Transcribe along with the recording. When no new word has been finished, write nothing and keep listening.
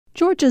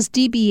Georgia's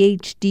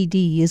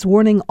DBHDD is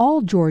warning all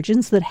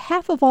Georgians that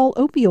half of all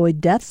opioid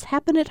deaths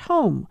happen at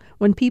home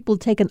when people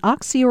take an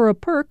Oxy or a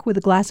Perk with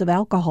a glass of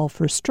alcohol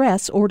for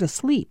stress or to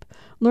sleep.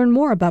 Learn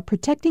more about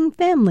protecting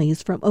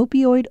families from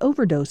opioid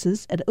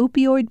overdoses at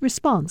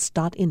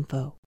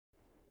opioidresponse.info.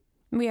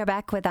 We are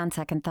back with On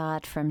Second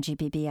Thought from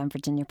GPB. I'm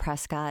Virginia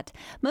Prescott.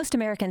 Most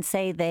Americans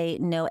say they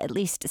know at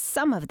least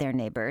some of their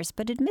neighbors,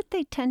 but admit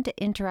they tend to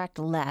interact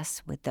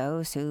less with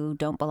those who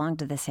don't belong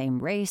to the same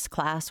race,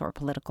 class, or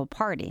political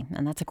party.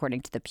 And that's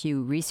according to the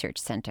Pew Research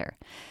Center.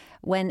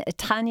 When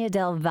Tanya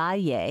Del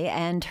Valle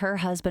and her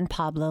husband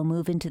Pablo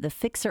move into the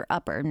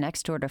fixer-upper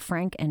next door to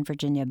Frank and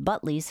Virginia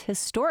Butley's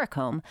historic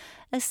home,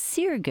 a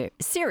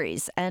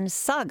series and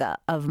saga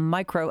of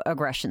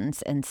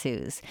microaggressions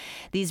ensues.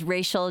 These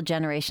racial,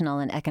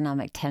 generational, and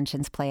economic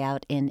tensions play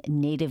out in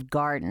Native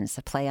Gardens,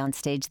 a play on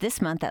stage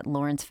this month at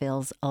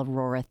Lawrenceville's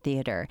Aurora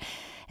Theater.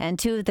 And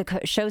two of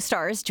the show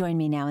stars join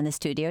me now in the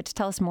studio to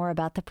tell us more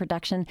about the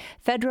production.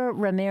 Fedra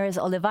Ramirez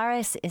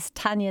Olivares is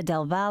Tanya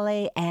Del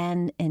Valle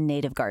and in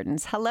Native Gardens.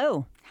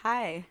 Hello.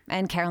 Hi.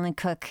 And Carolyn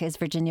Cook is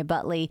Virginia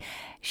Butley.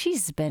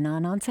 She's been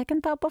on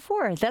Second Thought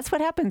before. That's what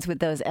happens with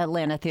those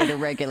Atlanta theater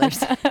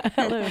regulars.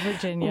 Hello,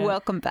 Virginia.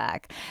 Welcome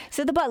back.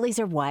 So the Butleys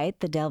are white,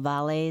 the Del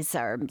Valles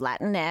are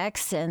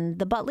Latinx, and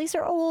the Butleys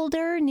are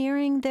older,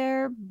 nearing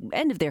their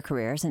end of their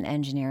careers in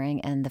engineering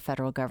and the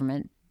federal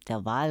government.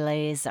 Del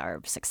Valles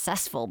are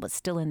successful, but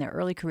still in their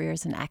early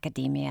careers in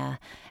academia,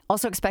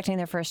 also expecting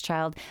their first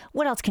child.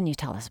 What else can you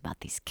tell us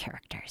about these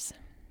characters?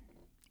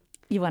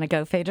 You want to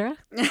go, Phaedra?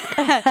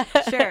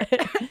 Sure.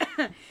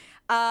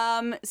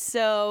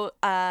 So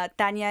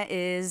Tanya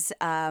is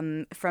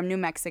from New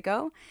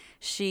Mexico.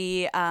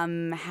 She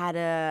had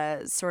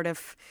a sort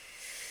of...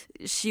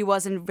 She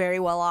wasn't very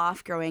well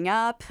off growing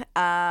up,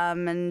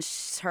 and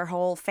her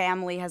whole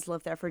family has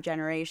lived there for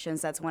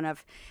generations. That's one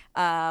of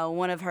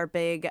her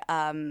big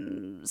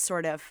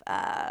sort of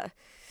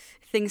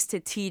things to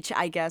teach,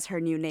 I guess, her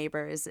new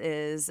neighbors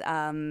is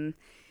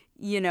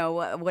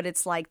what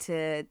it's like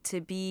to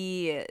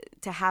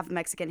have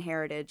Mexican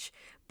heritage,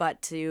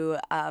 but to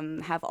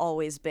have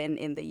always been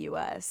in the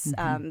U.S.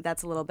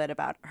 That's a little bit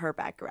about her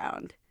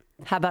background.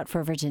 How about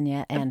for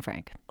Virginia and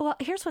Frank? Well,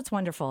 here's what's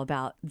wonderful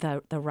about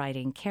the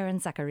writing. Karen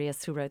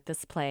Zacharias, who wrote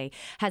this play,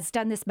 has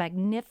done this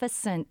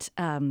magnificent,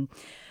 I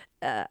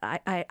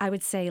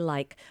would say,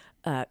 like,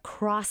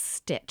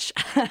 cross-stitch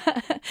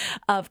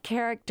of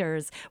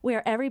characters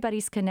where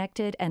everybody's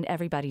connected and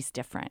everybody's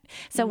different.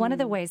 So one of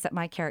the ways that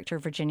my character,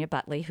 Virginia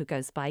Butley, who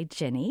goes by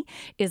Jenny,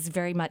 is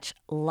very much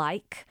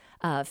like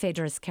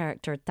Phaedra's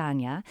character,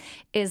 Tanya,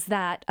 is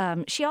that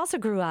she also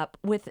grew up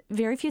with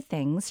very few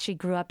things. She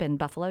grew up in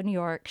Buffalo, New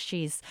York.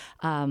 She is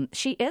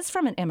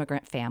from an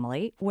immigrant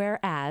family,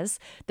 whereas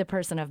the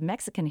person of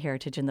Mexican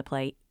heritage in the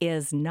play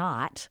is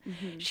not.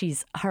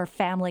 Her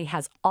family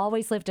has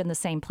always lived in the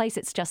same place.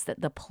 It's just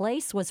that the place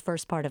was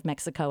first part of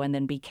Mexico and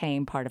then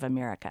became part of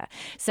America.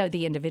 So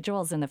the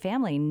individuals in the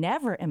family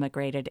never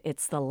immigrated.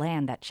 It's the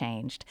land that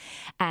changed.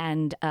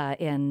 And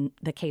in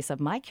the case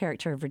of my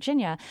character,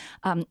 Virginia,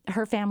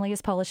 her family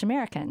is Polish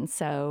American.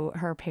 So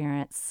her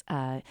parents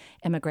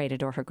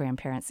immigrated, or her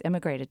grandparents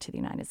immigrated to the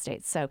United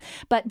States. So,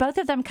 but both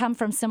of them come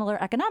from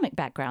similar economic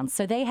backgrounds.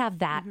 So they have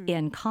that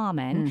in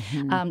common.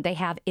 They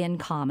have in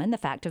common the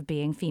fact of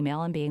being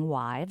female and being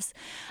wives.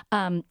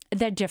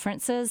 Their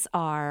differences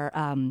are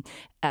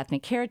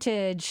ethnic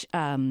heritage,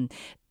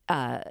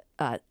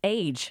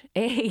 age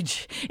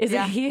is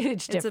a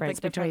huge difference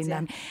between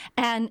them.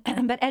 And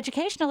but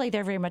educationally,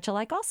 they're very much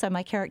alike also.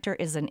 My character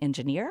is an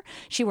engineer.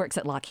 She works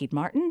at Lockheed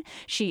Martin.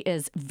 She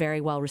is very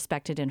well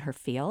respected in her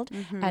field.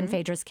 And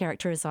Phaedra's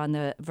character is on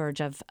the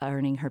verge of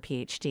earning her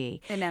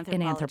PhD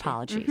in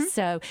anthropology.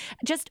 So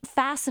just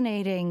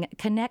fascinating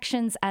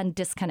connections and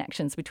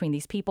disconnections between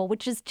these people,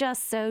 which is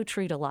just so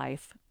true to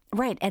life.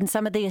 Right, and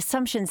some of the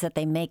assumptions that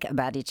they make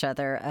about each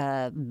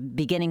other,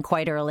 beginning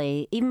quite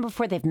early, even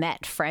before they've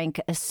met. Frank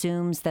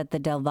assumes that the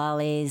Del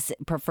Valles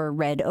prefer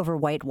red over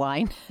white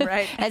wine,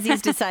 right? As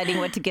he's deciding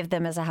what to give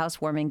them as a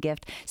housewarming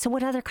gift. So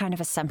what other kind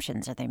of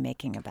assumptions are they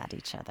making about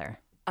each other?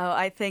 Oh,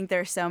 I think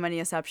there's so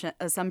many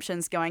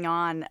assumptions going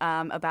on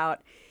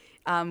about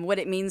what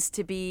it means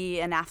to be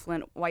an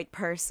affluent white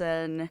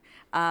person,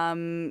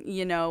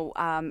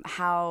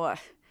 how...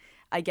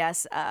 I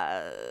guess,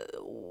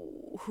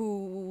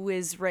 who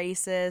is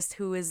racist,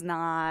 who is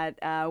not,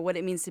 what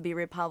it means to be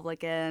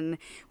Republican,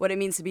 what it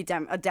means to be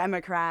a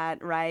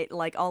Democrat, right?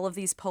 Like all of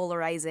these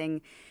polarizing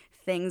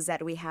things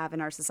that we have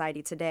in our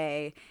society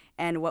today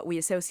and what we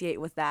associate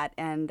with that.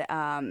 And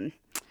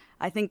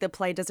I think the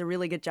play does a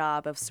really good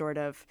job of sort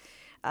of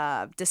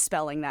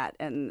dispelling that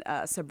and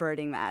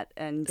subverting that.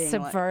 And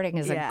subverting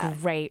is a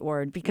great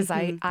word, because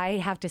I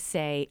have to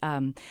say...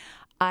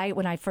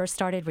 when I first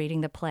started reading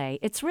the play,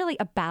 it's really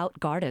about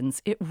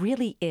gardens. It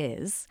really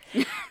is.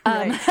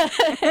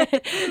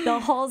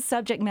 The whole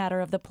subject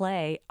matter of the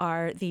play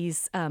are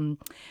these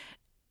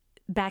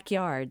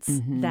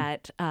backyards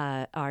that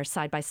are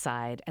side by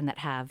side and that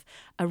have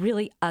a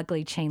really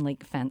ugly chain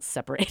link fence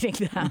separating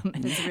them.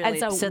 And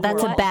so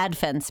that's a bad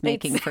fence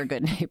making for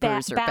good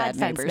neighbors or bad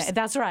neighbors.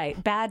 That's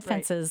right, bad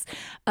fences.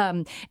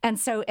 And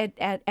so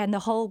and the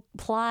whole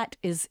plot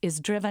is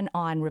driven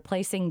on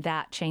replacing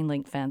that chain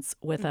link fence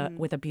with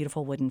a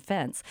beautiful wooden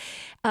fence.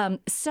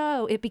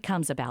 So it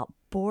becomes about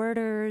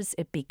borders,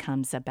 it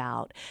becomes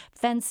about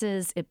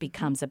fences, it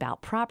becomes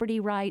about property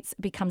rights,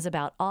 it becomes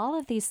about all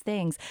of these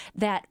things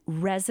that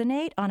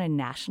resonate on a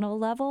national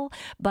level,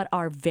 but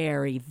are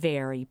very,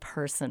 very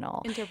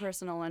personal.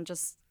 Interpersonal and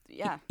just,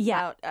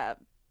 about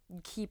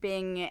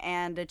keeping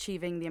and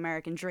achieving the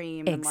American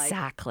dream.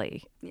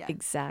 Exactly.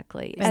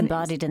 Exactly.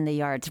 Embodied in the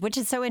yards, which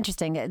is so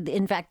interesting.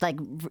 In fact, like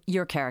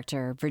your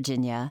character,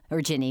 Virginia,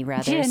 or Ginny,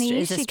 rather.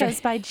 Ginny, she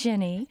goes by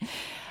Ginny.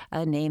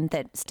 A name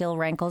that still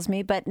rankles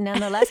me, but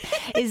nonetheless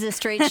is a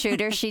straight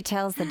shooter. She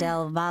tells the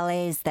Del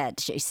Valles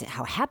that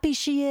how happy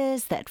she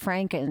is that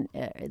Frank and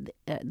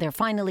they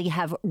finally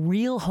have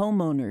real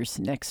homeowners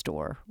next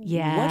door.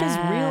 Yes. What does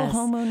real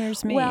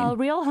homeowners mean? Well,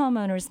 real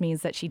homeowners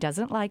means that she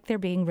doesn't like there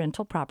being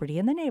rental property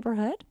in the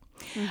neighborhood.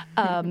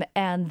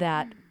 And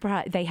that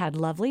they had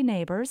lovely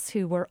neighbors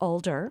who were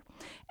older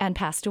and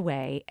passed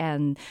away,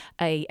 and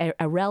a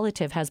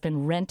relative has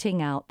been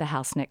renting out the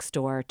house next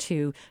door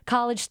to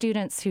college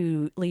students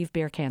who leave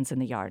beer cans in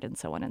the yard and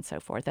so on and so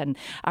forth. And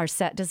our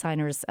set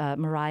designers,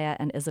 Mariah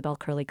and Isabel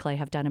Curley Clay,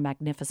 have done a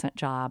magnificent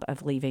job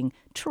of leaving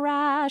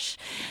trash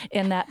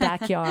in that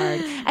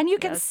backyard. And you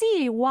can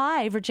see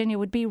why Virginia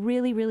would be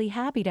really, really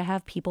happy to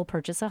have people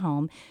purchase the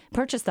home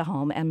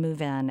and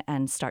move in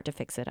and start to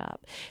fix it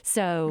up.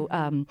 So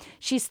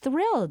she's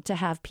thrilled to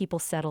have people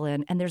settle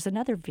in. And there's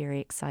another very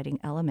exciting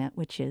element,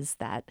 which is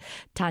that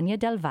Tanya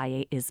Del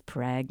Valle is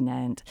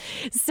pregnant.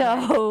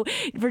 So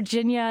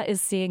Virginia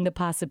is seeing the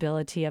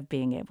possibility of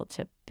being able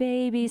to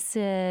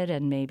babysit,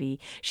 and maybe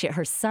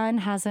her son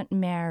hasn't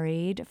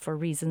married for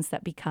reasons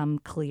that become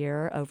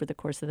clear over the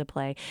course of the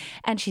play.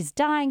 And she's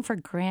dying for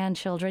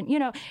grandchildren. You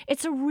know,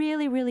 it's a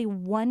really, really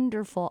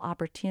wonderful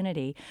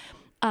opportunity.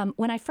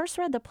 When I first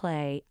read the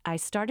play, I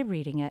started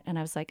reading it and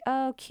I was like,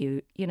 oh,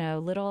 cute,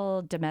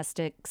 little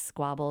domestic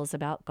squabbles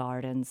about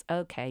gardens.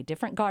 Okay,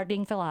 different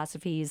gardening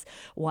philosophies.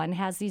 One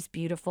has these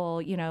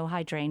beautiful,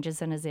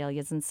 hydrangeas and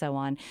azaleas and so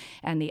on,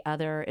 and the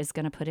other is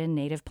going to put in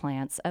native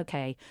plants.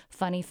 Okay,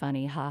 funny,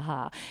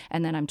 ha.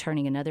 And then I'm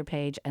turning another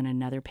page and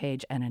another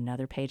page and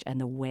another page.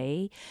 And the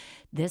way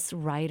this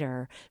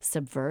writer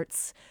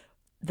subverts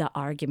the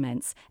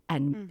arguments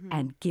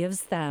and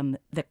gives them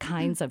the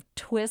kinds of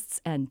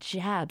twists and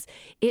jabs,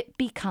 it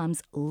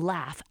becomes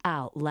laugh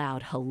out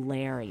loud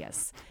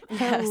hilarious.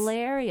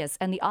 Hilarious.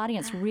 And the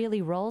audience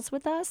really rolls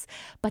with us,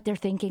 but they're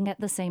thinking at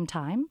the same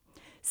time.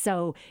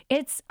 So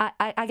it's,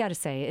 I got to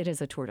say, it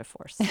is a tour de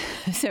force.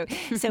 So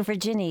for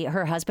Ginny,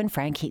 her husband,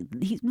 Frank,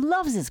 he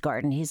loves his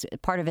garden. He's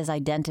part of his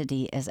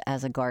identity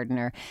as a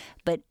gardener.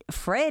 But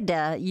Fred,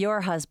 your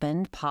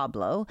husband,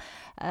 Pablo,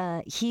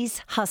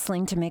 he's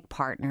hustling to make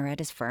partner at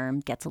his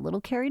firm, gets a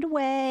little carried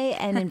away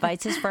and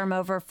invites his firm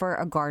over for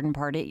a garden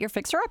party at your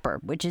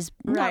fixer-upper, which is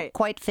not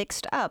quite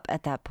fixed up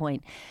at that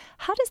point.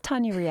 How does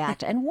Tanya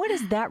react, and what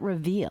does that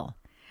reveal?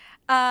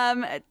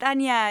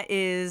 Tanya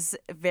is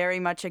very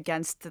much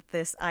against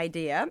this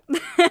idea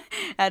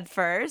at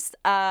first.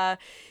 There's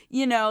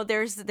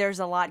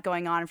a lot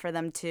going on for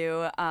them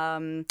too.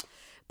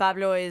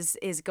 Pablo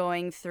is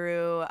going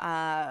through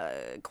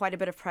quite a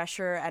bit of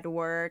pressure at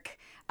work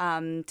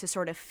to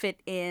sort of fit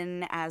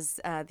in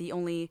as the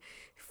only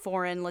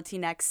foreign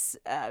Latinx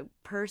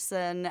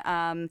person.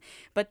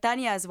 But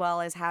Tanya as well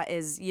is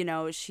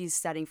she's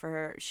studying for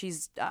her.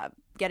 She's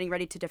getting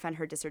ready to defend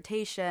her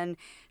dissertation.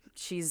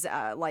 She's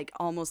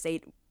almost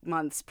 8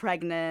 months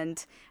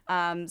pregnant.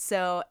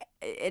 So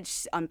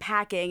it's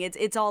unpacking.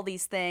 It's all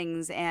these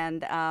things.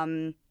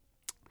 And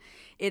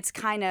it's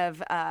kind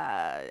of,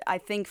 I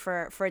think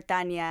for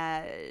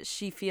Tanya,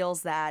 she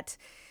feels that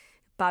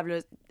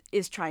Pablo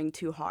is trying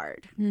too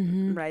hard,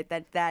 right?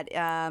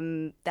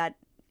 That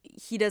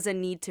he doesn't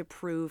need to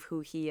prove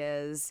who he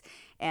is,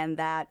 and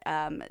that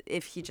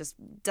if he just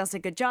does a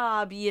good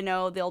job,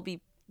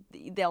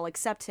 they'll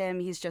accept him.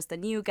 He's just a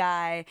new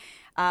guy.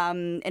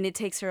 And it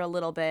takes her a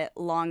little bit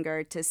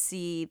longer to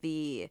see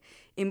the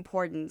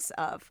importance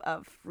of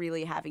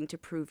really having to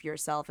prove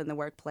yourself in the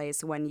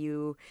workplace when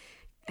you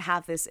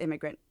have this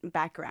immigrant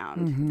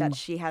background that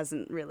she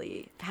hasn't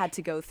really had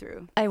to go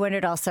through. I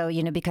wondered also,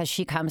 because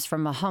she comes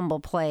from a humble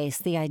place,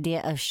 the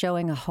idea of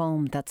showing a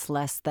home that's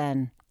less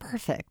than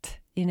perfect.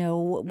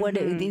 What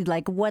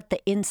the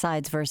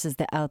insides versus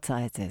the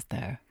outsides is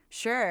there.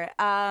 Sure.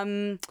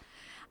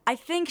 I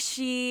think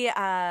she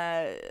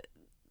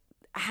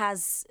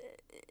has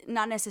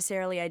not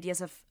necessarily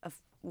ideas of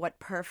what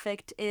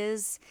perfect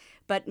is,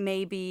 but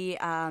maybe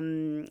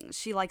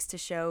she likes to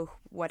show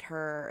what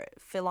her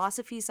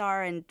philosophies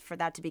are, and for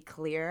that to be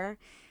clear.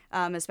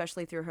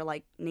 especially through her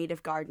like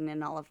native garden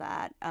and all of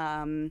that.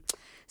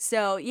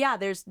 So yeah,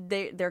 there's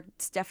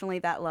definitely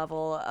that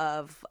level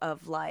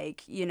of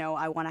like, you know,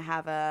 I want to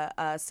have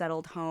a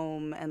settled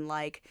home and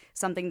like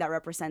something that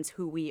represents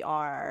who we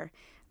are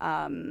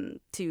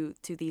to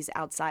these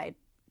outside,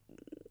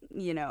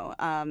 you know,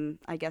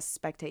 I guess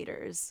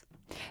spectators.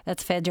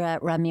 That's Phaedra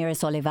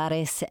Ramirez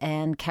Olivares,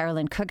 and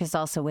Carolyn Cook is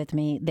also with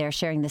me. They're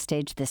sharing the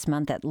stage this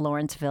month at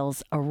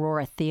Lawrenceville's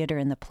Aurora Theater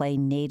in the play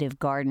Native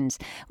Gardens,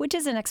 which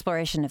is an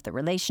exploration of the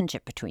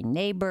relationship between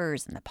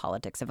neighbors and the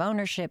politics of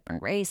ownership and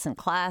race and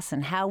class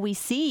and how we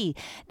see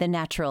the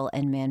natural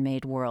and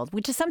man-made world,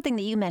 which is something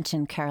that you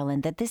mentioned, Carolyn,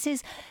 that this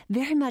is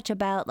very much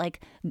about like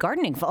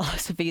gardening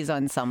philosophies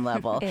on some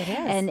level. It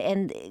is.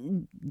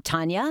 And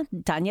Tanya,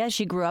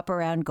 she grew up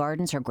around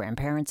gardens. Her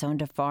grandparents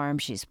owned a farm.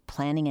 She's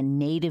planting a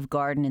native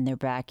garden in their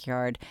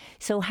backyard.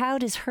 So how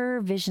does her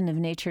vision of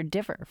nature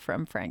differ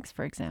from Frank's,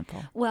 for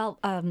example? Well,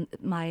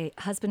 my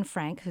husband,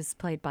 Frank, who's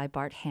played by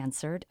Bart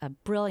Hansard, a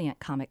brilliant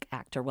comic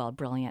actor, well, a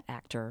brilliant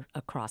actor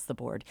across the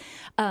board.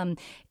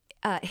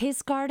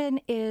 His garden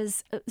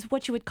is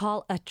what you would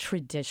call a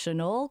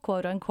traditional,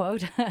 quote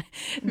unquote,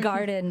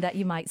 garden that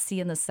you might see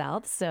in the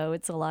South. So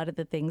it's a lot of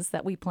the things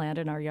that we plant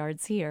in our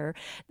yards here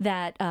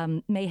that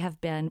may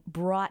have been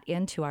brought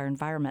into our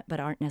environment,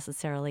 but aren't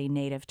necessarily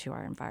native to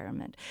our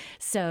environment.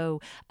 So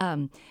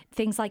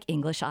things like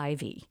English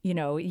ivy, you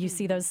know, you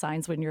see those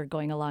signs when you're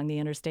going along the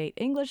interstate,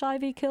 English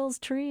ivy kills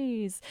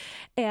trees.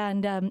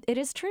 And it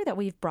is true that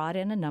we've brought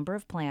in a number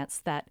of plants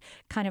that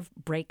kind of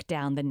break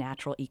down the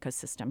natural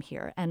ecosystem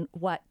here. And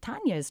what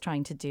Tanya is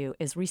trying to do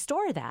is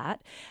restore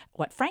that.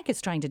 What Frank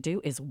is trying to do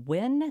is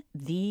win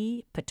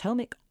the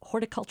Potomac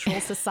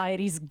Horticultural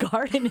Society's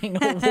Gardening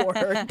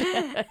Award.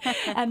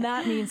 And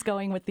that means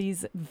going with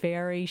these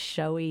very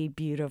showy,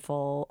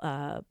 beautiful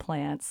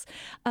plants.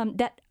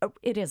 That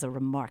it is a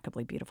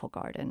remarkably beautiful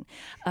garden.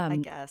 I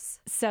guess.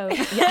 So,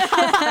 yeah.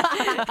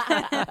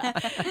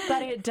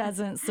 But it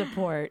doesn't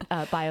support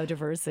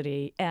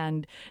biodiversity.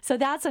 And so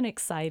that's an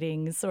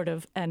exciting sort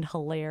of and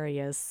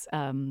hilarious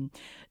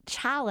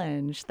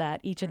challenge that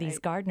each of these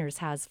gardeners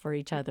has for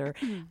each other,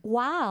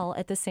 while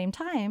at the same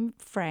time,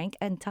 Frank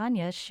and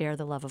Tanya share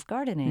the love of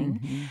gardening.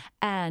 Mm-hmm.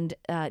 And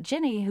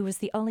Ginny, who was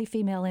the only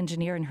female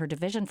engineer in her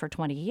division for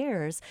 20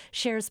 years,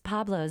 shares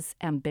Pablo's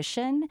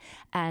ambition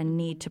and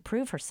need to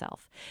prove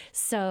herself.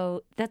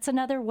 So that's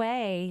another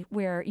way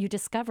where you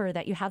discover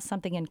that you have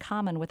something in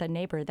common with a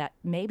neighbor that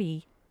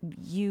maybe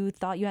you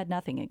thought you had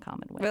nothing in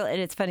common with. Well, and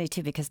it's funny,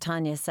 too, because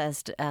Tanya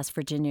says to ask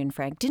Virginia and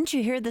Frank, didn't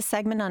you hear the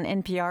segment on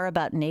NPR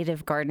about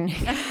native gardening?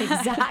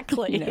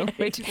 Exactly. You know,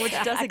 which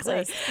does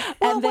exist.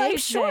 And they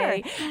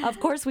say, of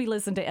course we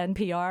listen to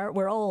NPR.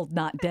 We're old,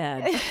 not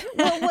dead.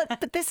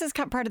 But this is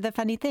part of the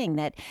funny thing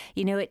that,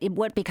 you know,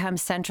 what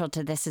becomes central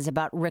to this is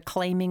about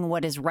reclaiming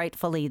what is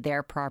rightfully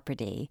their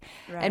property.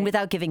 Right. And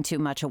without giving too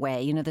much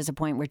away. You know, there's a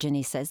point where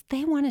Ginny says,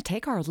 they want to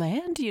take our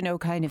land, you know,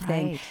 kind of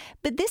thing. Right.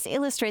 But this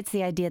illustrates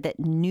the idea that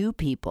new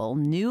people,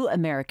 new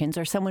Americans,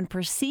 or someone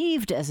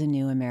perceived as a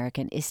new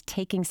American is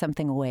taking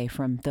something away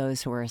from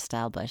those who are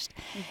established.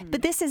 Mm-hmm.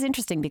 But this is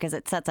interesting because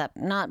it sets up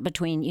not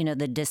between, you know,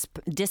 the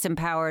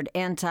disempowered,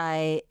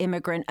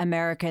 anti-immigrant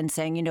Americans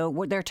saying, you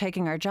know, they're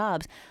taking our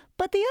jobs,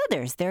 but the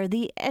others. They're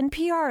the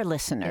NPR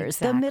listeners,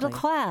 the middle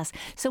class.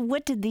 So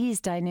what did these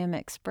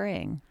dynamics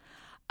bring?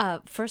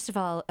 First of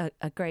all,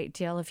 a great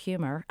deal of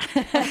humor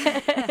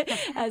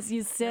as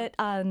you sit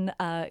on,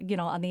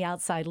 on the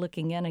outside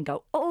looking in and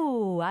go,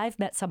 oh, I've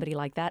met somebody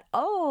like that.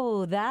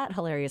 Oh, that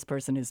hilarious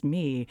person is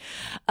me.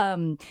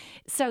 But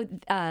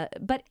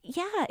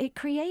yeah, it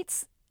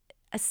creates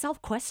a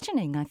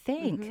self-questioning, I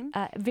think,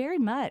 very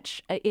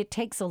much. It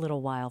takes a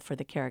little while for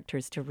the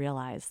characters to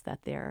realize that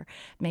they're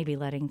maybe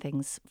letting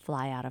things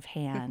fly out of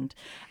hand.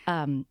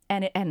 And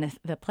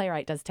the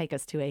playwright does take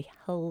us to a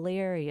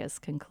hilarious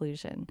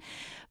conclusion.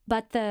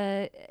 But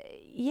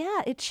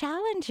it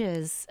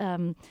challenges.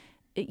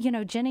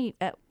 Jenny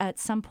at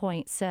some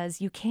point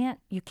says, you can't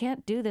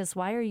do this.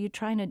 Why are you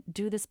trying to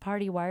do this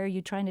party? Why are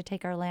you trying to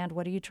take our land?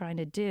 What are you trying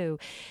to do?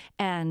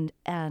 And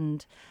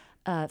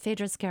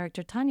Phaedra's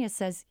character, Tanya,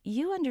 says,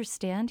 you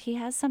understand he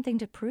has something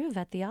to prove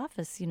at the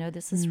office. You know,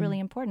 this is really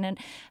important.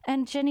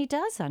 And Jenny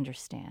does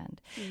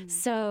understand.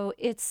 So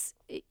it's,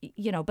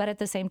 but at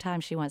the same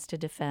time, she wants to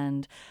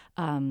defend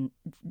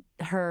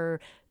her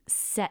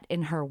set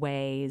in her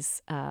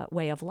ways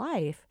way of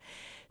life.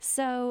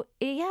 So,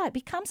 yeah, it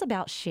becomes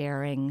about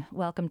sharing.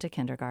 Welcome to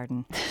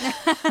kindergarten.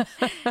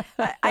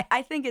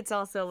 I think it's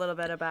also a little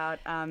bit about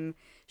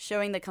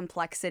showing the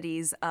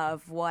complexities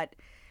of what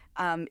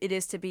it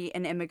is to be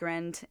an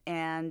immigrant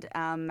and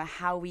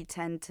how we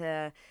tend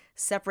to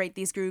separate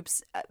these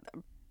groups,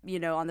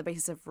 on the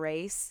basis of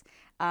race.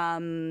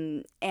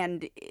 And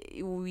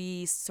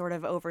we sort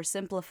of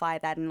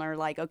oversimplify that and are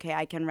like, okay,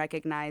 I can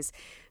recognize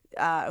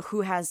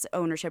who has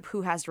ownership,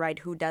 who has right,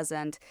 who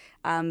doesn't.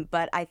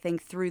 But I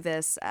think through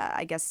this,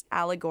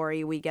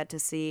 allegory, we get to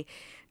see,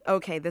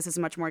 okay, this is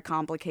much more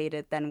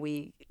complicated than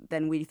we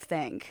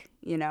think,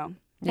 you know.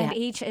 And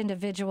each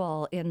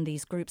individual in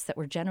these groups that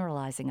we're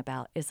generalizing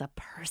about is a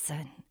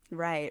person.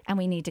 Right. And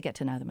we need to get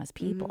to know them as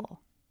people.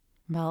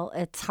 Well,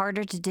 it's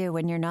harder to do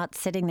when you're not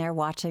sitting there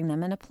watching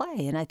them in a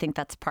play. And I think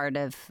that's part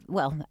of,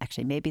 well,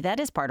 actually, maybe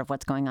that is part of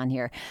what's going on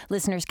here.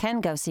 Listeners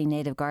can go see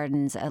Native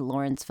Gardens at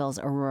Lawrenceville's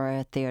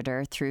Aurora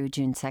Theater through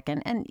June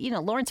 2nd. And,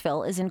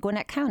 Lawrenceville is in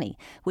Gwinnett County,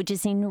 which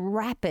has seen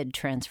rapid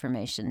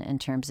transformation in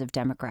terms of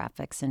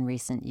demographics in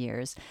recent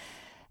years.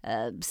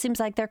 Seems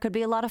like there could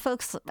be a lot of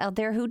folks out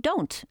there who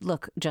don't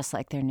look just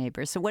like their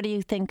neighbors. So what do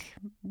you think,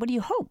 what do you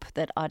hope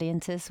that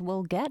audiences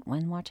will get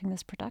when watching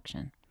this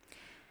production?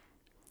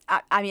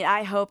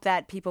 I hope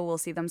that people will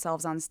see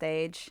themselves on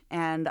stage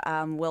and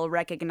will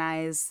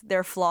recognize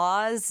their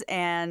flaws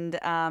and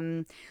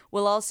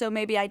will also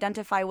maybe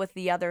identify with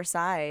the other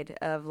side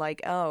of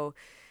like, oh,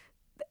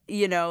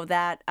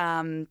 that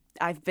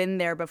I've been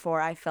there before.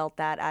 I felt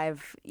that.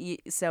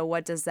 So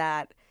what does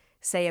that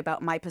say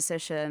about my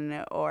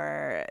position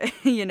or,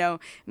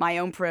 my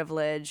own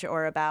privilege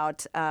or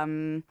about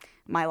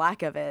my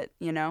lack of it,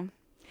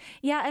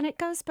 Yeah, and it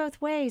goes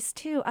both ways,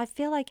 too. I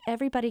feel like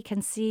everybody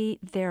can see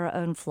their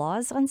own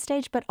flaws on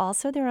stage, but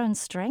also their own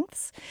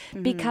strengths,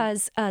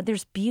 because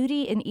there's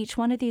beauty in each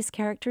one of these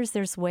characters.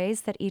 There's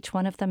ways that each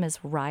one of them is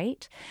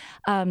right.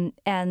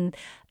 And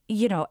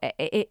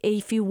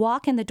if you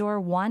walk in the door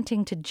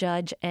wanting to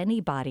judge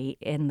anybody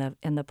in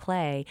the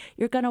play,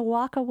 you're going to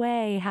walk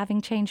away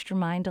having changed your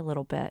mind a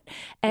little bit.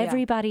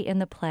 Everybody in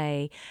the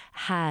play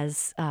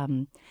has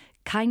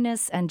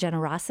kindness and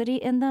generosity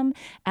in them.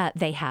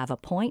 They have a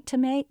point to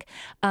make.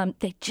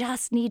 They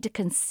just need to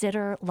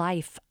consider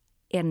life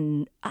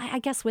in, I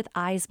guess, with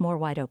eyes more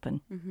wide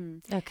open.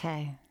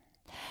 Okay.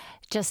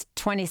 Just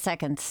 20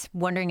 seconds.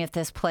 Wondering if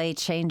this play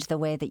changed the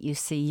way that you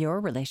see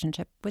your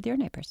relationship with your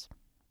neighbors.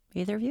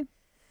 Either of you?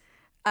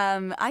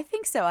 I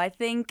think so. I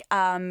think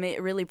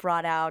it really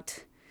brought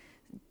out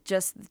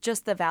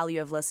just the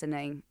value of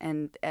listening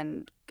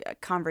and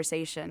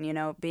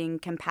conversation, being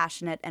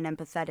compassionate and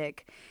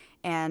empathetic,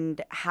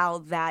 and how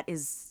that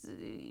is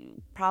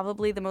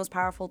probably the most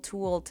powerful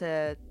tool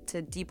to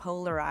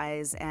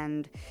depolarize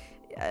and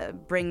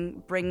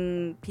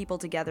bring people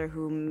together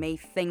who may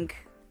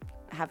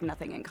have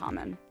nothing in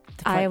common.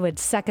 I would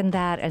second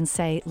that and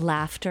say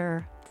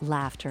laughter.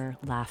 Laughter.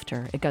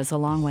 It goes a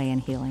long way in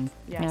healing.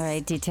 Yes. All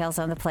right. Details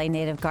on the play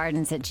Native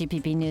Gardens at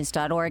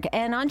gpbnews.org.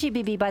 And on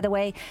GBB, by the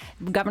way,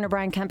 Governor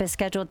Brian Kemp is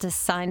scheduled to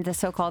sign the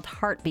so-called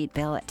Heartbeat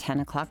Bill at 10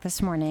 o'clock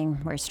this morning.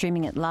 We're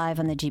streaming it live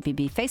on the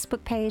GBB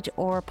Facebook page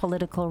or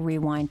Political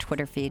Rewind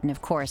Twitter feed. And,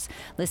 of course,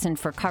 listen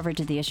for coverage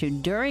of the issue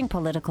during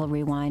Political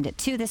Rewind at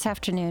 2 this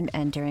afternoon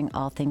and during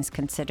All Things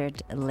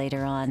Considered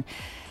later on.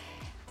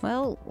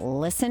 Well,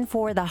 listen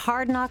for the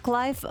hard knock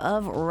life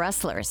of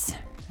wrestlers.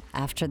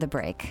 After the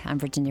break, I'm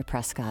Virginia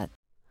Prescott.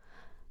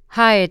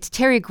 Hi, it's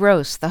Terry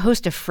Gross, the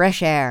host of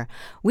Fresh Air.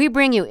 We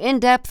bring you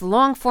in-depth,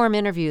 long-form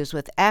interviews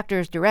with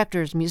actors,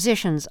 directors,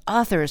 musicians,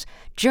 authors,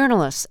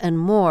 journalists, and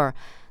more.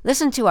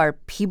 Listen to our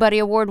Peabody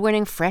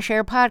Award-winning Fresh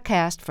Air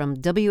podcast from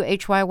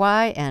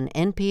WHYY and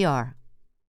NPR.